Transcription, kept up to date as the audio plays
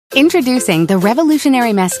Introducing the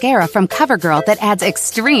revolutionary mascara from CoverGirl that adds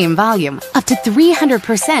extreme volume, up to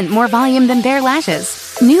 300% more volume than bare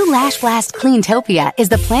lashes. New Lash Blast Cleantopia is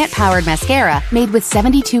the plant-powered mascara made with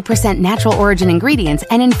 72% natural origin ingredients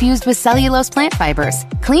and infused with cellulose plant fibers.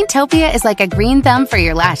 Cleantopia is like a green thumb for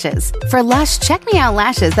your lashes. For lush, check-me-out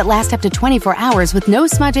lashes that last up to 24 hours with no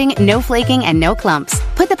smudging, no flaking, and no clumps.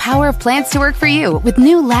 Put the power of plants to work for you with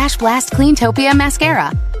new Lash Blast Cleantopia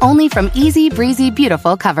mascara. Only from Easy Breezy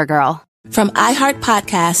Beautiful CoverGirl. From iHeart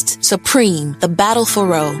Podcasts, Supreme, The Battle for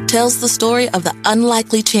Roe, tells the story of the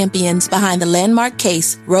unlikely champions behind the landmark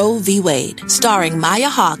case Roe v. Wade, starring Maya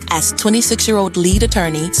Hawke as 26-year-old lead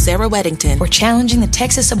attorney Sarah Weddington. We're challenging the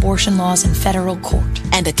Texas abortion laws in federal court.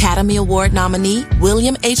 And Academy Award nominee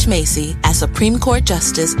William H. Macy as Supreme Court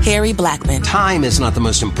Justice Harry Blackmun. Time is not the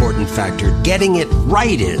most important factor. Getting it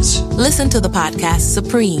right is. Listen to the podcast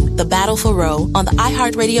Supreme, The Battle for Roe on the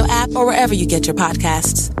iHeartRadio app or wherever you get your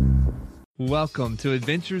podcasts. Welcome to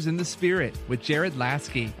Adventures in the Spirit with Jared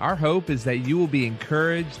Lasky. Our hope is that you will be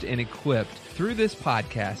encouraged and equipped through this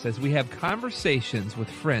podcast as we have conversations with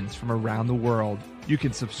friends from around the world. You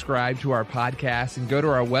can subscribe to our podcast and go to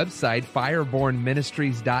our website,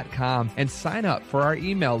 firebornministries.com, and sign up for our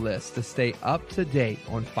email list to stay up to date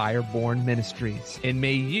on Fireborn Ministries. And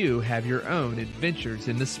may you have your own adventures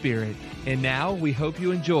in the Spirit. And now we hope you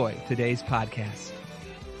enjoy today's podcast.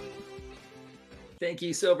 Thank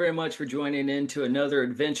you so very much for joining in to another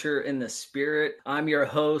adventure in the Spirit. I'm your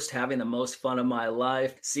host, having the most fun of my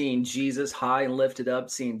life, seeing Jesus high and lifted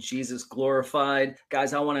up, seeing Jesus glorified.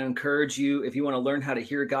 Guys, I want to encourage you, if you want to learn how to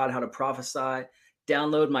hear God, how to prophesy,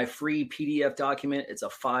 download my free PDF document. It's a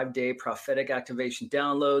 5-day prophetic activation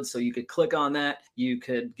download. So you could click on that. You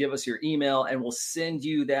could give us your email and we'll send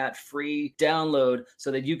you that free download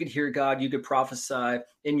so that you could hear God, you could prophesy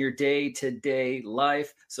in your day-to-day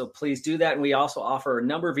life. So please do that. And we also offer a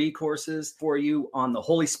number of e-courses for you on the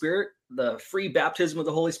Holy Spirit. The free baptism of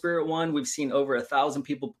the Holy Spirit one, we've seen over 1,000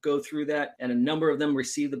 people go through that, and a number of them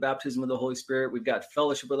receive the baptism of the Holy Spirit. We've got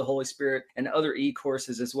Fellowship of the Holy Spirit and other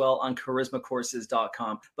e-courses as well on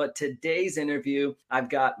charismacourses.com. But today's interview, I've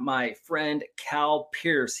got my friend Cal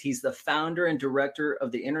Pierce. He's the founder and director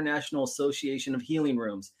of the International Association of Healing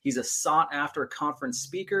Rooms. He's a sought-after conference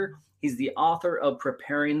speaker. He's the author of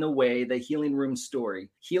Preparing the Way, the Healing Room Story.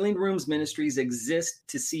 Healing Rooms Ministries exist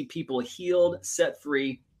to see people healed, set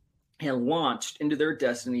free, and launched into their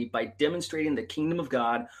destiny by demonstrating the kingdom of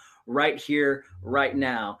God right here, right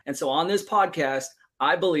now. And so on this podcast,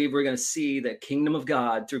 I believe we're going to see the kingdom of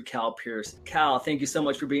God through Cal Pierce. Cal, thank you so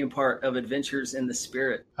much for being part of Adventures in the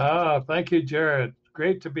Spirit. Thank you, Jared.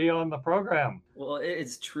 Great to be on the program. Well,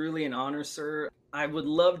 it's truly an honor, sir. I would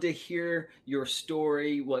love to hear your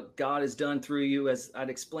story, what God has done through you. As I'd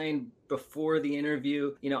explained before the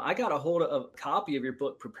interview, I got a hold of a copy of your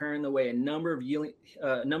book, Preparing the Way, a number of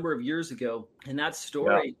years ago. And that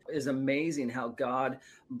story is amazing, how God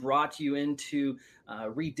brought you into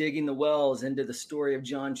redigging the wells, into the story of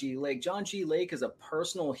John G. Lake. John G. Lake is a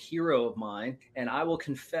personal hero of mine. And I will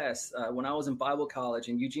confess, when I was in Bible college,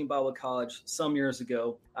 in Eugene Bible College some years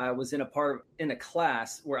ago, I was in a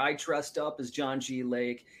class where I dressed up as John G.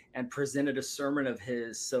 Lake and presented a sermon of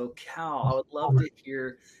his. So Cal, I would love to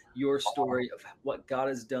hear your story of what God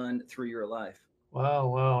has done through your life.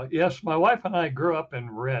 Wow. Yes, my wife and I grew up in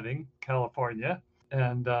Redding, California,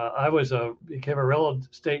 and I became a real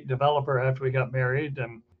estate developer after we got married.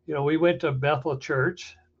 And, we went to Bethel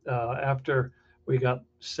Church after we got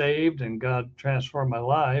saved and God transformed my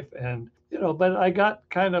life. And, but I got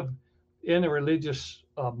kind of in a religious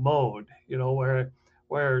mode,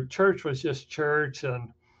 where church was just church, and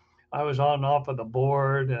I was on and off of the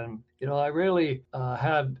board, and I really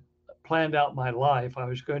had planned out my life. I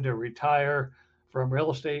was going to retire from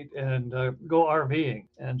real estate and go RVing,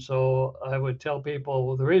 and so I would tell people,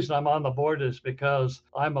 well, the reason I'm on the board is because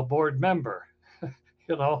I'm a board member.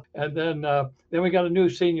 And then we got a new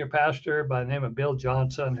senior pastor by the name of Bill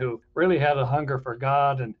Johnson, who really had a hunger for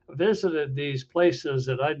God and visited these places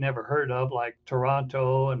that I'd never heard of, like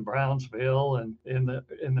Toronto and Brownsville, and in the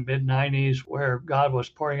mid 90s, where God was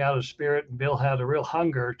pouring out his spirit, and Bill had a real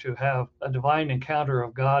hunger to have a divine encounter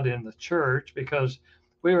of God in the church, because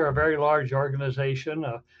we were a very large organization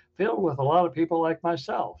filled with a lot of people like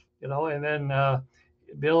myself, and then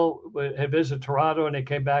Bill had visited Toronto, and he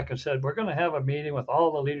came back and said, we're going to have a meeting with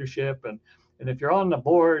all the leadership. And if you're on the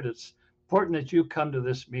board, it's important that you come to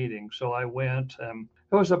this meeting. So I went, and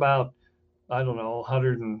it was about,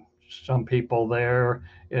 100 and some people there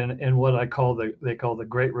in what they call the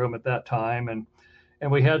great room at that time.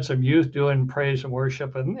 And we had some youth doing praise and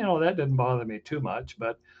worship, and, that didn't bother me too much,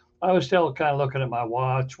 but I was still kind of looking at my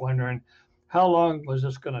watch, wondering how long was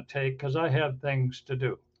this going to take? Because I had things to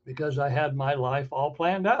do, because I had my life all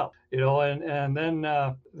planned out, and then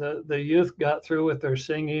the youth got through with their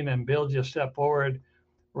singing, and Bill just stepped forward,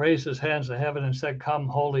 raised his hands to heaven and said, "Come,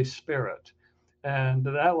 Holy Spirit." And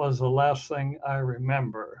that was the last thing I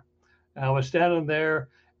remember. And I was standing there,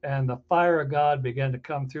 and the fire of God began to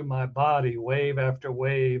come through my body, wave after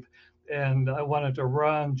wave. And I wanted to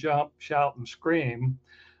run, jump, shout, and scream,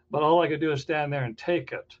 but all I could do is stand there and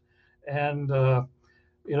take it. And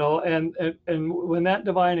and when that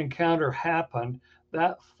divine encounter happened,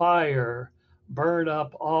 that fire burned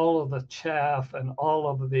up all of the chaff and all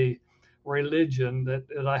of the religion that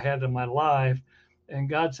I had in my life. And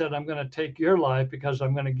God said, "I'm going to take your life because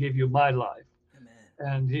I'm going to give you my life." Amen.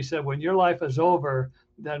 And he said, when your life is over,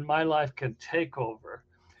 then my life can take over.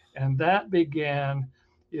 And that began,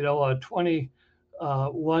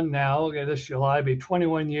 21 now, okay, this July be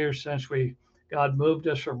 21 years since God moved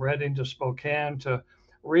us from Redding to Spokane to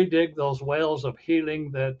redig those wells of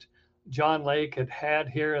healing that John Lake had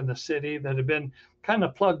here in the city that had been kind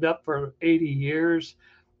of plugged up for 80 years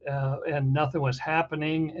and nothing was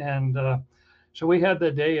happening. And so we had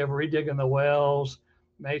the day of redigging the wells,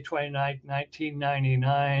 May 29,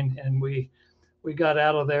 1999, and we got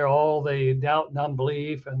out of there all the doubt and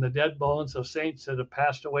unbelief and the dead bones of saints that have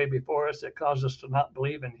passed away before us that caused us to not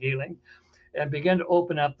believe in healing, and began to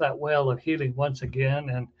open up that well of healing once again.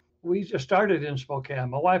 And we just started in Spokane.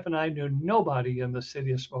 My wife and I knew nobody in the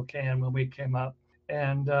city of Spokane when we came up,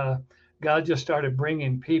 and God just started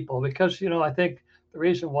bringing people, because, I think the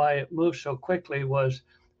reason why it moved so quickly was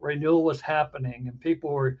renewal was happening, and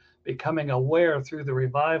people were becoming aware through the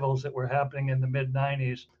revivals that were happening in the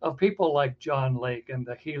mid-90s of people like John Lake and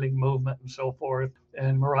the healing movement and so forth,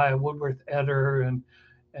 and Mariah Woodworth-Etter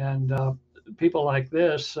and people like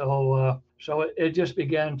this. So it just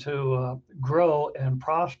began to grow and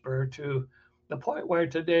prosper to the point where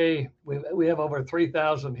today we have over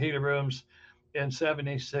 3,000 healing rooms in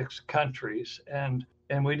 76 countries, and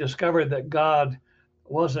we discovered that God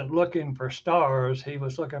wasn't looking for stars, he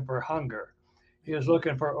was looking for hunger. He was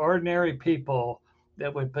looking for ordinary people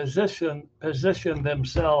that would position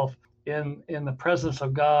themselves in the presence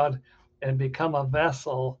of God and become a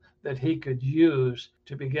vessel that he could use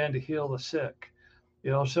to begin to heal the sick.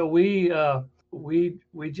 So we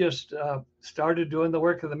just started doing the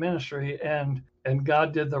work of the ministry, and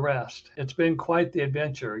God did the rest. It's been quite the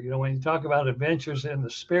adventure. When you talk about adventures in the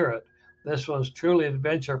spirit, this was truly an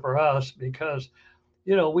adventure for us, because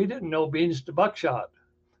we didn't know beans to buckshot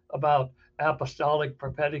about apostolic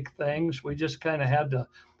prophetic things. We just kind of had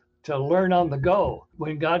to learn on the go.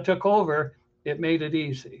 When God took over, it made it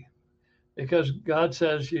easy, because God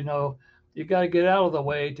says, you got to get out of the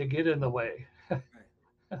way to get in the way.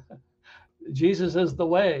 Jesus is the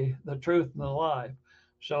way, the truth, and the life.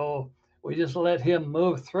 So we just let him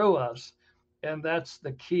move through us. And that's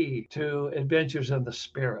the key to Adventures in the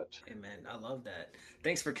Spirit. Amen. I love that.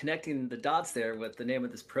 Thanks for connecting the dots there with the name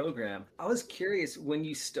of this program. I was curious, when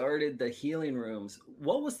you started the healing rooms,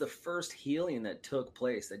 what was the first healing that took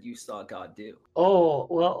place that you saw God do? Oh,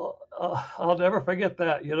 well, I'll never forget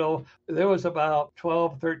that. There was about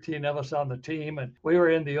 12, 13 of us on the team, and we were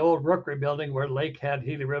in the old Rookery building where Lake had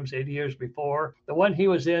healing rooms 80 years before. The one he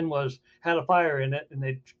was in had a fire in it, and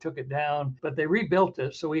they took it down, but they rebuilt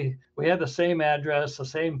it. So we had the same address, the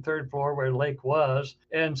same third floor where Lake was.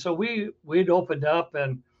 And so we'd opened up,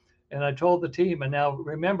 and I told the team, and now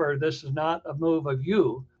remember, this is not a move of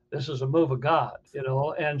you. This is a move of God,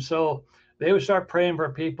 And so they would start praying for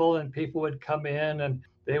people, and people would come in, and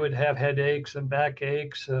they would have headaches and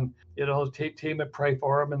backaches, and, team would pray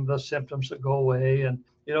for them, and the symptoms would go away. And,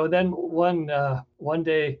 then one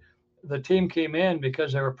day the team came in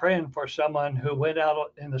because they were praying for someone who went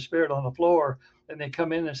out in the spirit on the floor, and they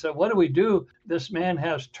come in and said, "What do we do? This man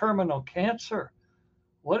has terminal cancer.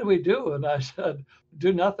 What do we do?" And I said,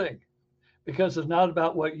 "Do nothing, because it's not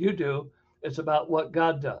about what you do. It's about what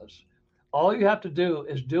God does. All you have to do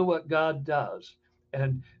is do what God does,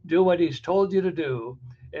 and do what he's told you to do."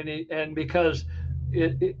 And because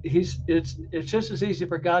it's just as easy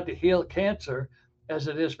for God to heal cancer as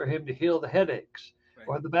it is for him to heal the headaches, right,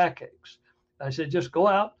 or the backaches. I said, just go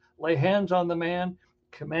out, lay hands on the man,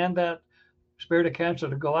 command that spirit of cancer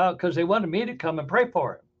to go out, because they wanted me to come and pray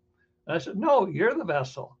for him. And I said, "No, you're the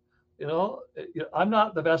vessel. I'm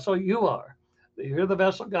not the vessel, you are. You're the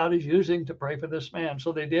vessel God is using to pray for this man."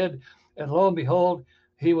 So they did. And lo and behold,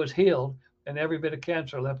 he was healed, and every bit of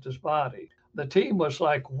cancer left his body. The team was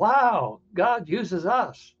like, "Wow, God uses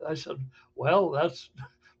us." I said, "Well,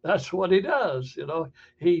 that's what he does.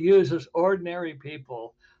 He uses ordinary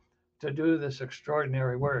people to do this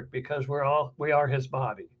extraordinary work, because we are his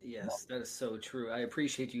body. Yes, that is so true. I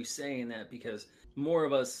appreciate you saying that, because more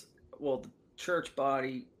of us, well, the church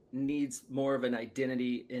body needs more of an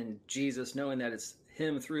identity in Jesus, knowing that it's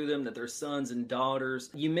him through them, that they're sons and daughters.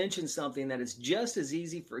 You mentioned something that it's just as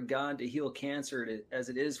easy for God to heal cancer as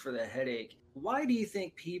it is for the headache. Why do you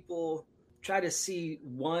think people try to see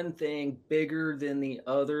one thing bigger than the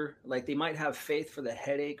other? Like they might have faith for the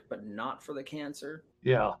headache, but not for the cancer?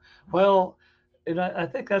 Yeah. Well, and I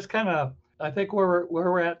think that's kind of, I think where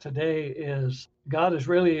we're at today is God is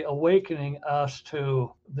really awakening us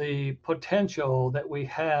to the potential that we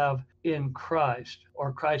have in Christ,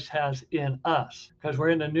 or Christ has in us, because we're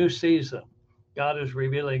in a new season. God is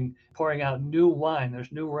revealing, pouring out new wine.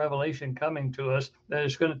 There's new revelation coming to us that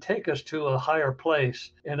is going to take us to a higher place.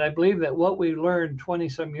 And I believe that what we learned 20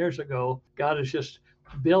 some years ago, God has just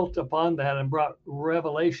built upon that and brought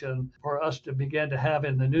revelation for us to begin to have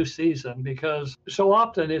in the new season, because so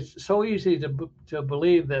often it's so easy to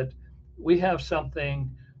believe that we have something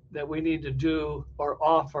that we need to do or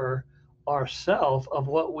offer ourselves of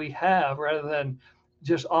what we have, rather than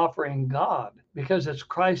just offering God, because it's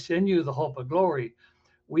Christ in you, the hope of glory.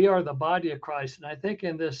 We are the body of Christ. And I think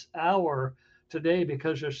in this hour today,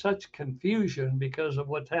 because there's such confusion because of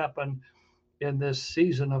what's happened in this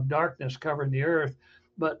season of darkness covering the earth,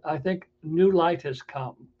 but I think new light has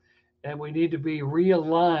come, and we need to be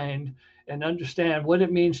realigned and understand what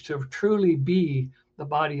it means to truly be the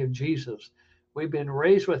body of Jesus. We've been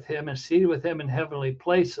raised with him and seated with him in heavenly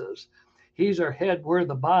places. He's our head, we're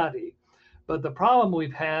the body. But the problem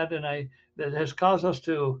we've had, that has caused us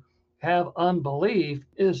to have unbelief,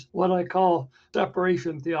 is what I call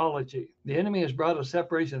separation theology. The enemy has brought a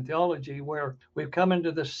separation theology where we've come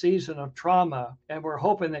into this season of trauma, and we're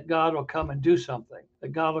hoping that God will come and do something,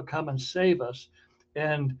 that God will come and save us.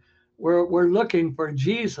 And we're looking for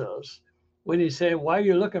Jesus when he's saying, why are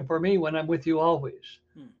you looking for me when I'm with you always?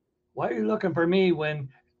 Why are you looking for me when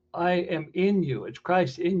I am in you? It's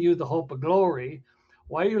Christ in you, the hope of glory.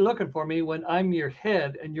 Why are you looking for me when I'm your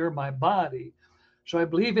head and you're my body? So I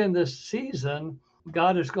believe in this season,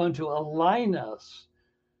 God is going to align us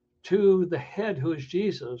to the head, who is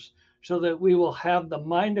Jesus, so that we will have the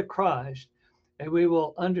mind of Christ, and we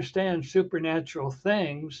will understand supernatural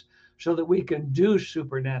things so that we can do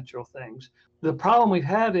supernatural things. The problem we've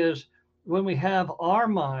had is when we have our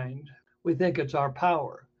mind, we think it's our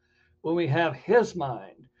power. When we have his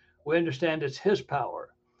mind, we understand it's his power.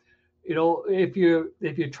 You know, if you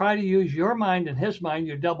try to use your mind and his mind,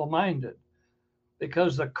 you're double-minded,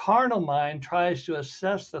 because the carnal mind tries to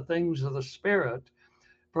assess the things of the spirit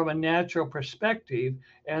from a natural perspective,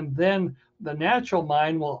 and then the natural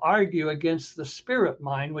mind will argue against the spirit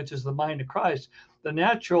mind, which is the mind of Christ. The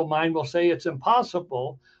natural mind will say, it's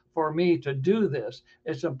impossible for me to do this.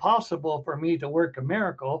 It's impossible for me to work a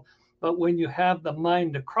miracle. But when you have the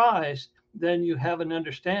mind of Christ, then you have an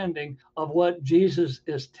understanding of what Jesus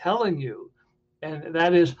is telling you. And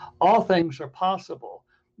that is, all things are possible,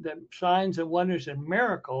 that signs and wonders and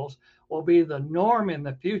miracles will be the norm in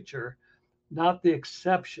the future, not the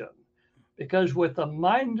exception. Because with the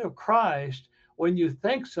mind of Christ, when you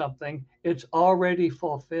think something, it's already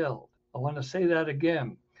fulfilled. I want to say that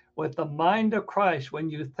again. With the mind of Christ, when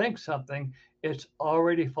you think something, it's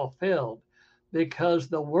already fulfilled, because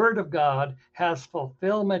the Word of God has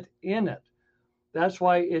fulfillment in it. That's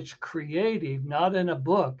why it's creative, not in a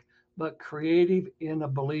book, but creative in a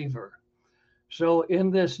believer. So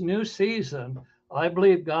in this new season, I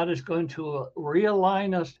believe God is going to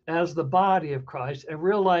realign us as the body of Christ and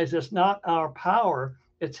realize it's not our power,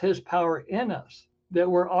 it's his power in us, that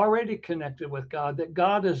we're already connected with God, that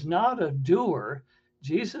God is not a doer.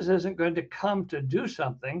 Jesus isn't going to come to do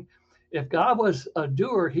something. If God was a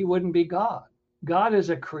doer, he wouldn't be God. God is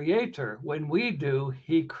a creator. When we do,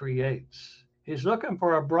 he creates. He's looking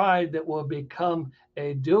for a bride that will become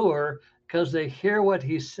a doer, because they hear what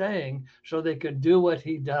he's saying so they can do what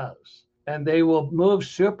he does. And they will move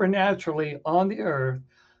supernaturally on the earth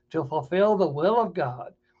to fulfill the will of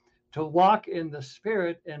God, to walk in the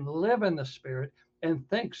Spirit and live in the Spirit and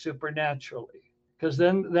think supernaturally. Because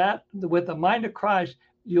then that, with the mind of Christ,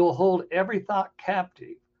 you'll hold every thought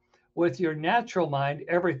captive. With your natural mind,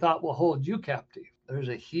 every thought will hold you captive. There's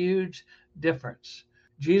a huge difference.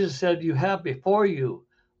 Jesus said, you have before you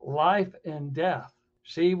life and death.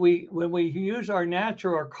 See, when we use our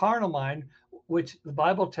natural or carnal mind, which the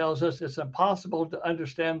Bible tells us it's impossible to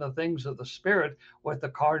understand the things of the Spirit with the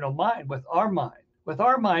carnal mind, with our mind. With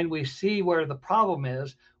our mind, we see where the problem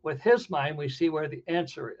is. With his mind, we see where the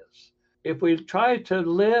answer is. If we try to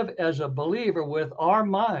live as a believer with our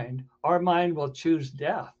mind will choose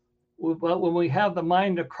death. But when we have the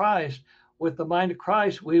mind of Christ, with the mind of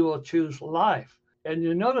Christ, we will choose life. And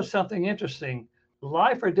you notice something interesting.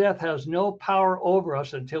 Life or death has no power over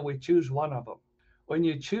us until we choose one of them. When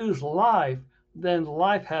you choose life, then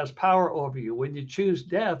life has power over you. When you choose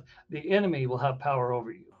death, the enemy will have power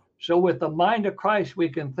over you. So with the mind of Christ, we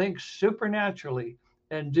can think supernaturally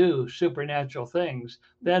and do supernatural things.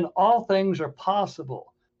 Then all things are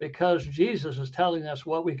possible because Jesus is telling us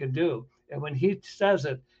what we can do. And when he says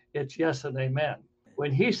it, it's yes and amen.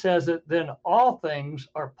 When he says it, then all things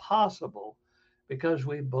are possible because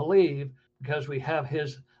we believe, because we have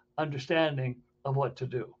his understanding of what to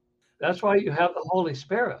do. That's why you have the Holy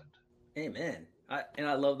Spirit. Amen.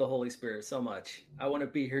 I love the Holy Spirit so much. I want to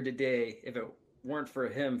be here today if it weren't for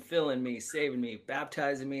him filling me, saving me,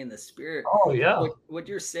 baptizing me in the Spirit. Oh, yeah. What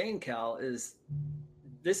you're saying, Cal, is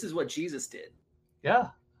this is what Jesus did. Yeah.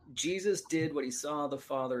 Jesus did what he saw the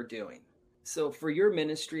Father doing. So for your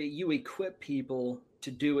ministry, you equip people to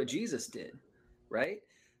do what Jesus did, right?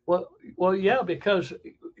 Well, yeah, because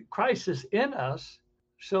Christ is in us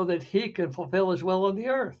so that he can fulfill his will on the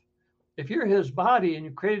earth. If you're his body and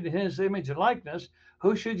you're created in his image and likeness,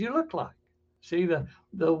 who should you look like? See,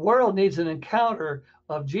 the world needs an encounter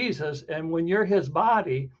of Jesus. And when you're his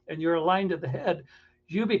body and you're aligned to the head,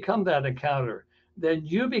 you become that encounter. Then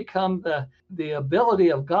you become the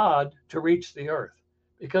ability of God to reach the earth.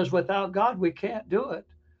 Because without God, we can't do it.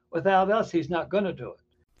 Without us, he's not going to do it.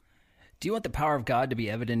 Do you want the power of God to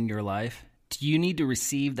be evident in your life? Do you need to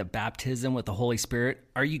receive the baptism with the Holy Spirit?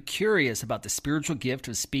 Are you curious about the spiritual gift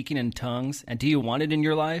of speaking in tongues? And do you want it in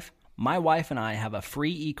your life? My wife and I have a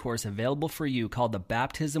free e-course available for you called The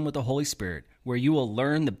Baptism with the Holy Spirit, where you will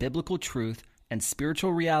learn the biblical truth and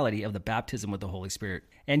spiritual reality of the baptism with the Holy Spirit.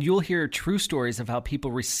 And you'll hear true stories of how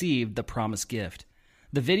people received the promised gift.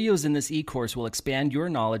 The videos in this e-course will expand your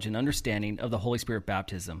knowledge and understanding of the Holy Spirit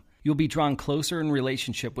baptism. You'll be drawn closer in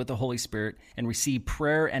relationship with the Holy Spirit and receive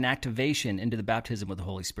prayer and activation into the baptism with the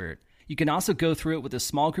Holy Spirit. You can also go through it with a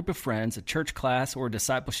small group of friends, a church class, or a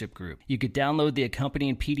discipleship group. You could download the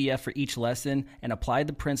accompanying PDF for each lesson and apply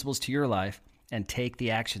the principles to your life and take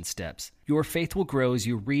the action steps. Your faith will grow as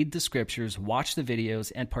you read the scriptures, watch the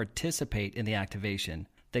videos, and participate in the activation.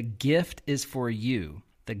 The gift is for you.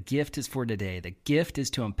 The gift is for today. The gift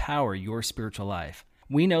is to empower your spiritual life.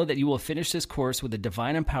 We know that you will finish this course with the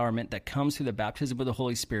divine empowerment that comes through the baptism with the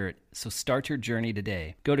Holy Spirit, so start your journey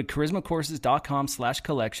today. Go to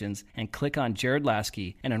charismacourses.com/collections and click on Jared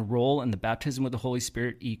Lasky and enroll in the Baptism with the Holy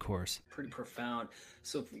Spirit e-course. Pretty profound.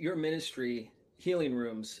 So for your ministry, Healing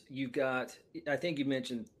Rooms, you've got, I think you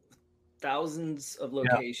mentioned thousands of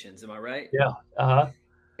locations. Yeah. Am I right? Yeah. Uh-huh.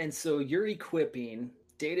 And so you're equipping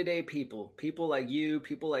day-to-day people like you,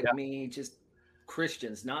 people like me, just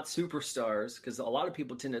Christians, not superstars, because a lot of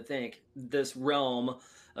people tend to think this realm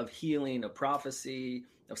of healing, of prophecy,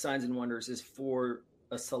 of signs and wonders is for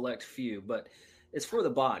a select few, but it's for the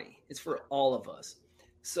body. It's for all of us.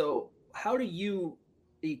 So how do you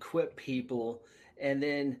equip people and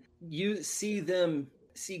then you see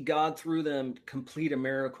God through them complete a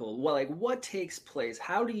miracle? Well, like what takes place?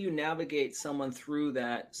 How do you navigate someone through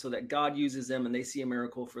that so that God uses them and they see a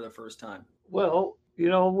miracle for the first time? Well, you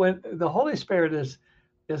know, when the Holy Spirit is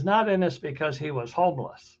not in us because he was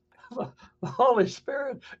homeless. The Holy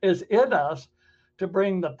Spirit is in us to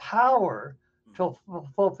bring the power to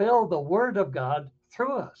fulfill the word of God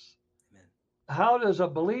through us. Amen. How does a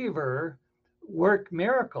believer work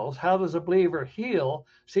miracles? How does a believer heal?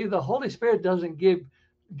 See, the Holy Spirit doesn't give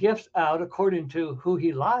gifts out according to who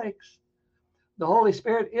he likes. The Holy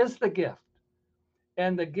Spirit is the gift.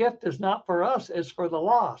 And the gift is not for us, it's for the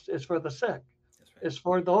lost, it's for the sick. It's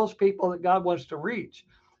for those people that God wants to reach.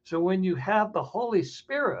 So when you have the Holy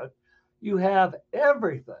Spirit, you have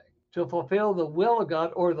everything to fulfill the will of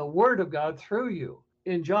God or the word of God through you.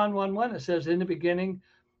 In John 1:1, it says, in the beginning,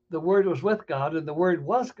 the word was with God and the word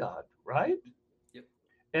was God, right? Yep.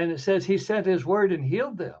 And it says he sent his word and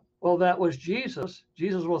healed them. Well, that was Jesus.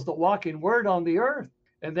 Jesus was the walking word on the earth.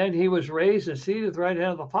 And then he was raised and seated at the right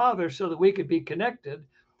hand of the Father so that we could be connected.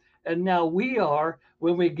 And now we are,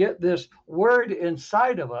 when we get this word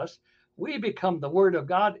inside of us, we become the word of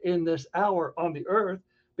God in this hour on the earth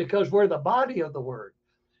because we're the body of the word.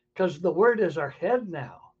 Because the word is our head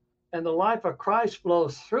now. And the life of Christ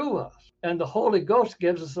flows through us. And the Holy Ghost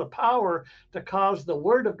gives us the power to cause the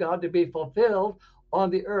word of God to be fulfilled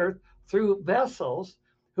on the earth through vessels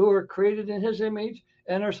who are created in his image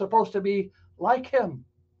and are supposed to be like him.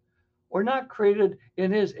 We're not created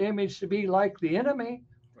in his image to be like the enemy.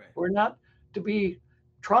 Right. We're not to be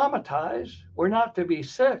traumatized. We're not to be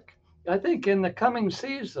sick. I think in the coming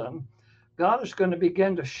season, God is going to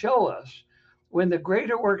begin to show us when the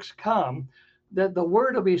greater works come, that the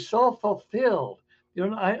word will be so fulfilled. You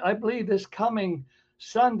know, I believe this coming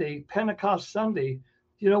Sunday, Pentecost Sunday,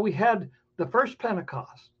 you know, we had the first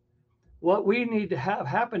Pentecost. What we need to have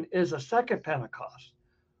happen is a second Pentecost.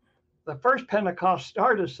 The first Pentecost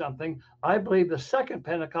started something. I believe the second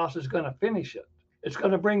Pentecost is going to finish it. It's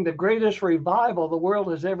going to bring the greatest revival the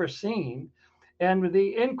world has ever seen. And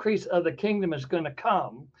the increase of the kingdom is going to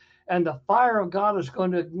come. And the fire of God is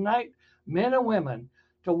going to ignite men and women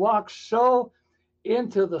to walk so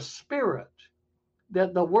into the Spirit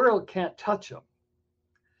that the world can't touch them,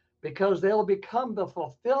 because they'll become the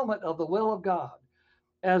fulfillment of the will of God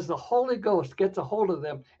as the Holy Ghost gets a hold of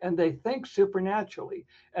them and they think supernaturally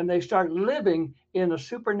and they start living in a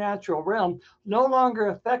supernatural realm, no longer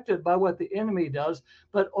affected by what the enemy does,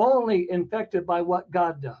 but only infected by what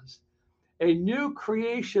God does. A new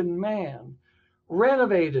creation man,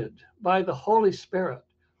 renovated by the Holy Spirit,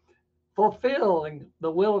 fulfilling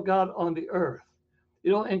the will of God on the earth.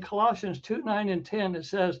 You know, in Colossians 2:9-10, it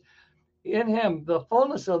says, in him, the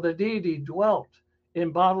fullness of the deity dwelt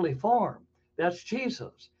in bodily form. That's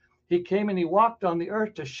Jesus. He came and he walked on the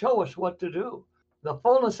earth to show us what to do. The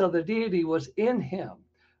fullness of the deity was in him.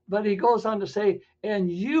 But he goes on to say,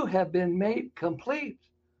 and you have been made complete.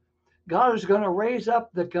 God is going to raise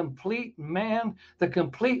up the complete man, the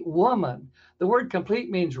complete woman. The word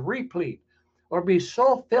complete means replete, or be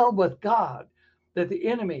so filled with God that the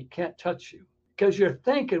enemy can't touch you. Because you're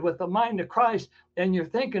thinking with the mind of Christ and you're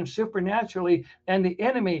thinking supernaturally, and the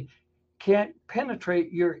enemy can't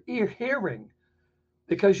penetrate your ear hearing,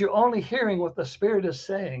 because you're only hearing what the Spirit is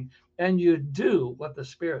saying, and you do what the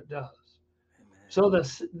Spirit does. Amen. So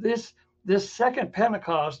this second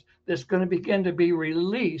Pentecost that's going to begin to be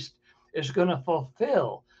released is going to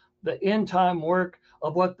fulfill the end time work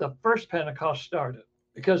of what the first Pentecost started.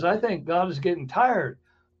 Because I think God is getting tired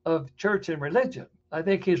of church and religion. I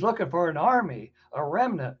think he's looking for an army, a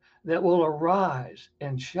remnant that will arise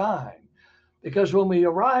and shine. Because when we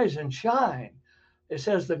arise and shine, it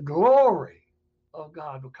says the glory of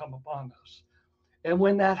God will come upon us. And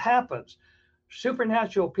when that happens,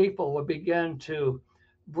 supernatural people will begin to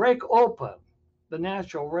break open the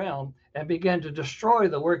natural realm and begin to destroy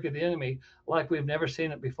the work of the enemy like we've never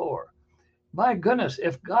seen it before. My goodness,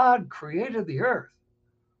 if God created the earth,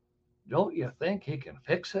 don't you think he can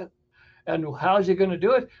fix it? And how's he going to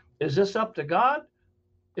do it? Is this up to God?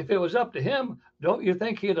 If it was up to him, don't you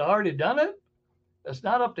think he'd already done it? It's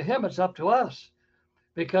not up to him, it's up to us.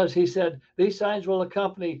 Because he said, these signs will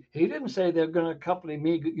accompany, he didn't say they're going to accompany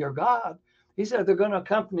me, your God. He said they're going to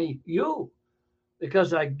accompany you,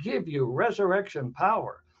 because I give you resurrection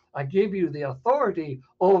power. I give you the authority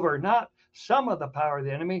over not some of the power of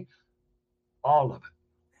the enemy, all of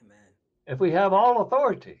it. Amen. If we have all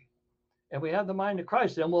authority and we have the mind of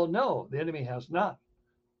Christ, then we'll know the enemy has none.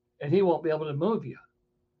 And he won't be able to move you,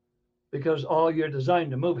 because all you're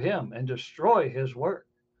designed to move him and destroy his work.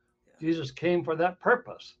 Yeah. Jesus came for that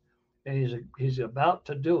purpose, and he's about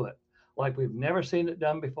to do it like we've never seen it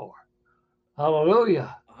done before.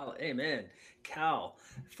 Hallelujah. Oh, amen. Cal,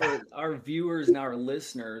 for our viewers and our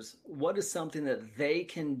listeners, what is something that they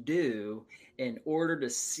can do in order to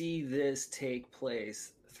see this take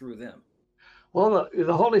place through them? Well,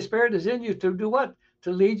 the Holy Spirit is in you to do what?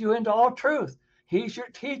 To lead you into all truth. He's your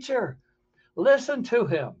teacher. Listen to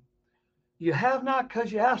him. You have not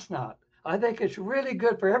because you ask not. I think it's really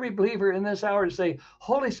good for every believer in this hour to say,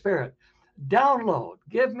 Holy Spirit, download,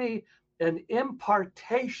 give me an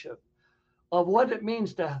impartation of what it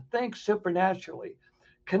means to think supernaturally.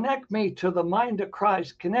 Connect me to the mind of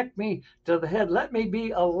Christ. Connect me to the head. Let me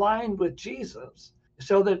be aligned with Jesus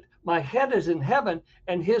so that my head is in heaven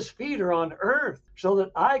and his feet are on earth, so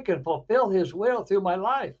that I can fulfill his will through my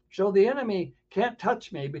life. So the enemy can't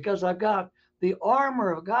touch me, because I've got the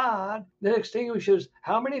armor of God that extinguishes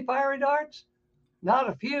how many fiery darts? Not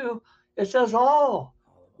a few. It says all.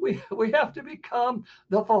 We have to become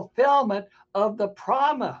the fulfillment of the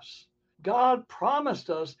promise. God promised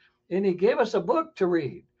us, and he gave us a book to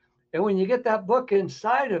read. And when you get that book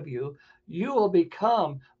inside of you, you will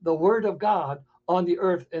become the word of God on the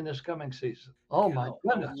earth in this coming season. Oh, my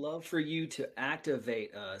goodness. I would love for you to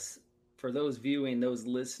activate us, for those viewing, those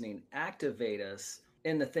listening, activate us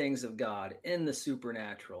in the things of God, in the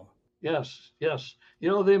supernatural. Yes, yes. You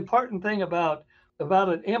know, the important thing about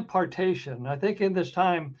an impartation, I think in this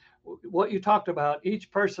time, what you talked about,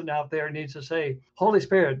 each person out there needs to say, Holy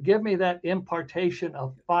Spirit, give me that impartation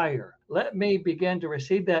of fire. Let me begin to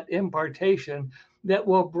receive that impartation that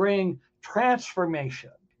will bring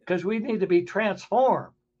transformation, because we need to be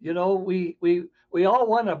transformed. You know, we all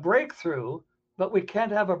want a breakthrough, but we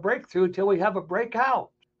can't have a breakthrough till we have a breakout.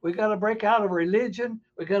 We got to break out of religion.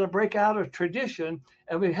 We got to break out of tradition,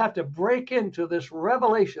 and we have to break into this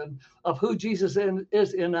revelation of who Jesus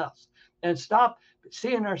is in us, and stop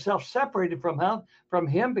seeing ourselves separated from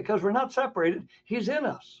him, because we're not separated. He's in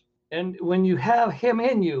us. And when you have him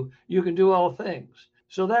in you, you can do all things.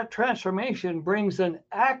 So that transformation brings an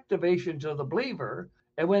activation to the believer.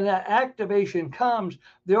 And when that activation comes,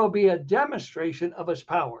 there will be a demonstration of his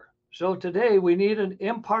power. So today we need an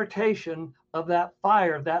impartation of that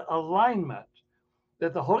fire, that alignment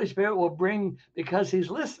that the Holy Spirit will bring, because he's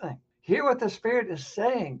listening. Hear what the Spirit is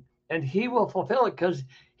saying, and he will fulfill it, because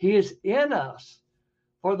he is in us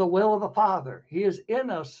for the will of the Father. He is in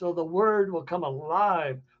us so the word will come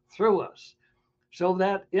alive through us. So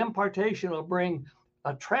that impartation will bring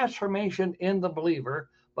a transformation in the believer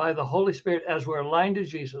by the Holy Spirit as we're aligned to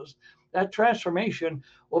Jesus. That transformation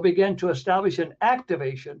will begin to establish an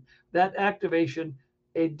activation. That activation,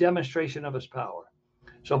 a demonstration of his power.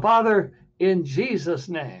 So, Father, in Jesus'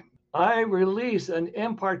 name, I release an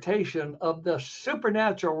impartation of the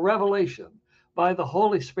supernatural revelation by the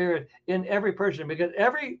Holy Spirit in every person, because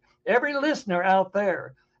every listener out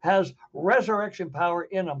there has resurrection power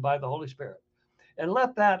in them by the Holy Spirit. And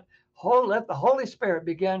let the Holy Spirit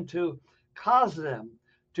begin to cause them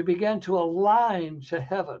to begin to align to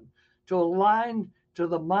heaven, to align to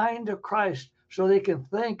the mind of Christ, so they can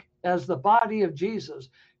think as the body of Jesus.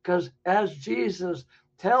 Because as Jesus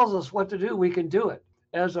tells us what to do, we can do it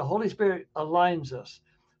as the Holy Spirit aligns us.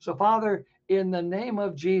 So, Father, in the name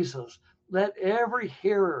of Jesus, let every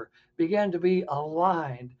hearer begin to be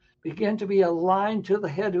aligned to the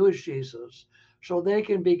head, who is Jesus, so they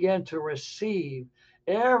can begin to receive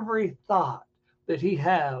every thought that he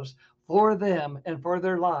has for them and for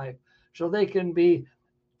their life, so they can be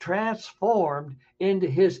transformed into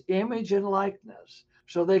his image and likeness,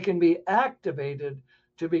 so they can be activated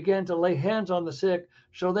to begin to lay hands on the sick,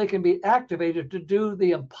 so they can be activated to do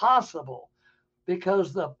the impossible,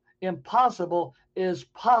 because the impossible is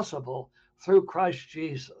possible through Christ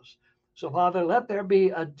Jesus. So, Father, let there be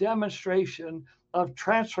a demonstration of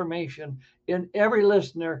transformation in every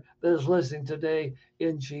listener that is listening today,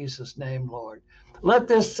 in Jesus' name, Lord. Let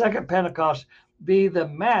this second Pentecost be the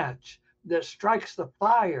match that strikes the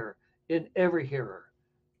fire in every hearer.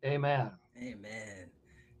 Amen. Amen.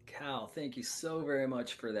 Cal, thank you so very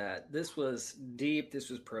much for that. This was deep, this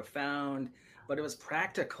was profound, but it was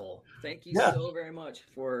practical. Thank you so very much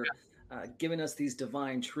for giving us these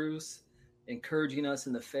divine truths, encouraging us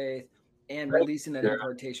in the faith, and releasing that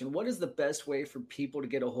impartation. What is the best way for people to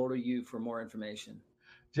get a hold of you for more information?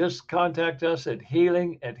 Just contact us at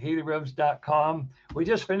healing@healingrooms.com. We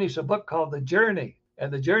just finished a book called The Journey,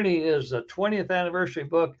 and The Journey is a 20th anniversary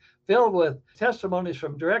book filled with testimonies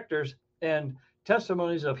from directors and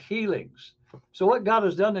testimonies of healings. So what God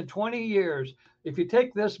has done in 20 years, if you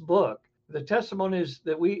take this book, the testimonies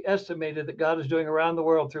that we estimated that God is doing around the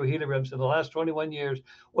world through Healing Rooms in the last 21 years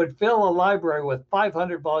would fill a library with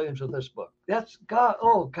 500 volumes of this book. That's God.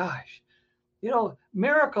 Oh, gosh. You know,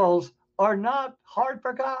 miracles are not hard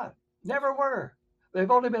for God. Never were. They've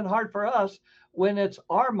only been hard for us when it's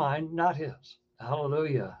our mind, not his.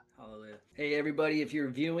 Hallelujah. Hallelujah. Hey, everybody, if you're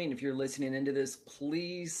viewing, if you're listening into this,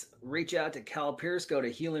 please reach out to Cal Pierce. Go to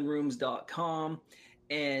healingrooms.com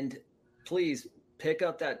and please pick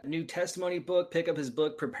up that new testimony book, pick up his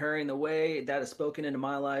book, Preparing the Way. That has spoken into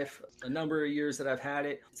my life a number of years that I've had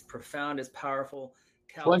it. It's profound, it's powerful.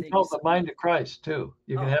 Cal, one called The Mind of Christ, too.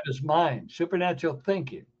 You can have his mind, supernatural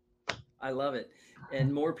thinking. I love it.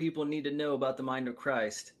 And more people need to know about the mind of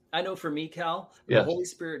Christ. I know for me, Cal, the Holy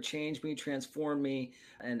Spirit changed me, transformed me.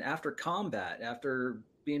 And after combat, after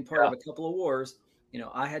being part of a couple of wars, you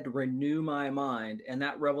know, I had to renew my mind. And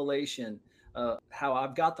that revelation, how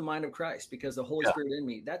I've got the mind of Christ because the Holy Spirit in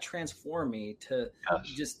me, that transformed me to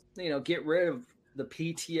just, you know, get rid of the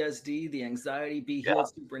PTSD, the anxiety, be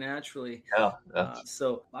healed supernaturally.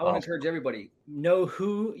 So I want to encourage everybody, know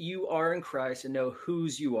who you are in Christ and know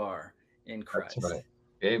whose you are in Christ. That's right.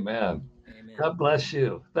 Amen. Amen. God bless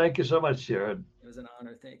you. Thank you so much, Jared. It was an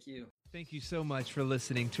honor. Thank you. Thank you so much for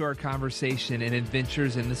listening to our conversation and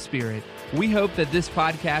Adventures in the Spirit. We hope that this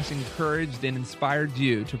podcast encouraged and inspired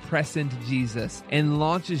you to press into Jesus and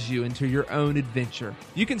launches you into your own adventure.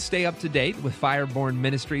 You can stay up to date with Fireborn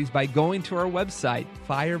Ministries by going to our website,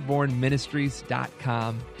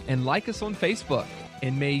 firebornministries.com, and like us on Facebook.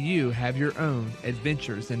 And may you have your own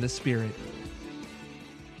Adventures in the Spirit.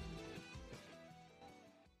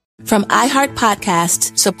 From iHeart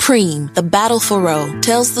Podcasts, Supreme, The Battle for Roe,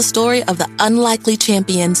 tells the story of the unlikely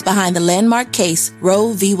champions behind the landmark case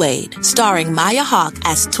Roe v. Wade, starring Maya Hawke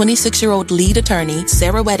as 26-year-old lead attorney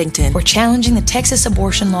Sarah Weddington. We're challenging the Texas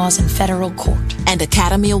abortion laws in federal court. And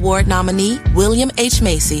Academy Award nominee William H.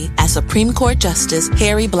 Macy as Supreme Court Justice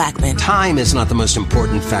Harry Blackmun. Time is not the most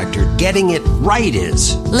important factor. Getting it right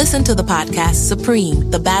is. Listen to the podcast Supreme,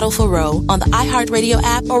 The Battle for Roe on the iHeartRadio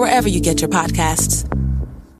app or wherever you get your podcasts.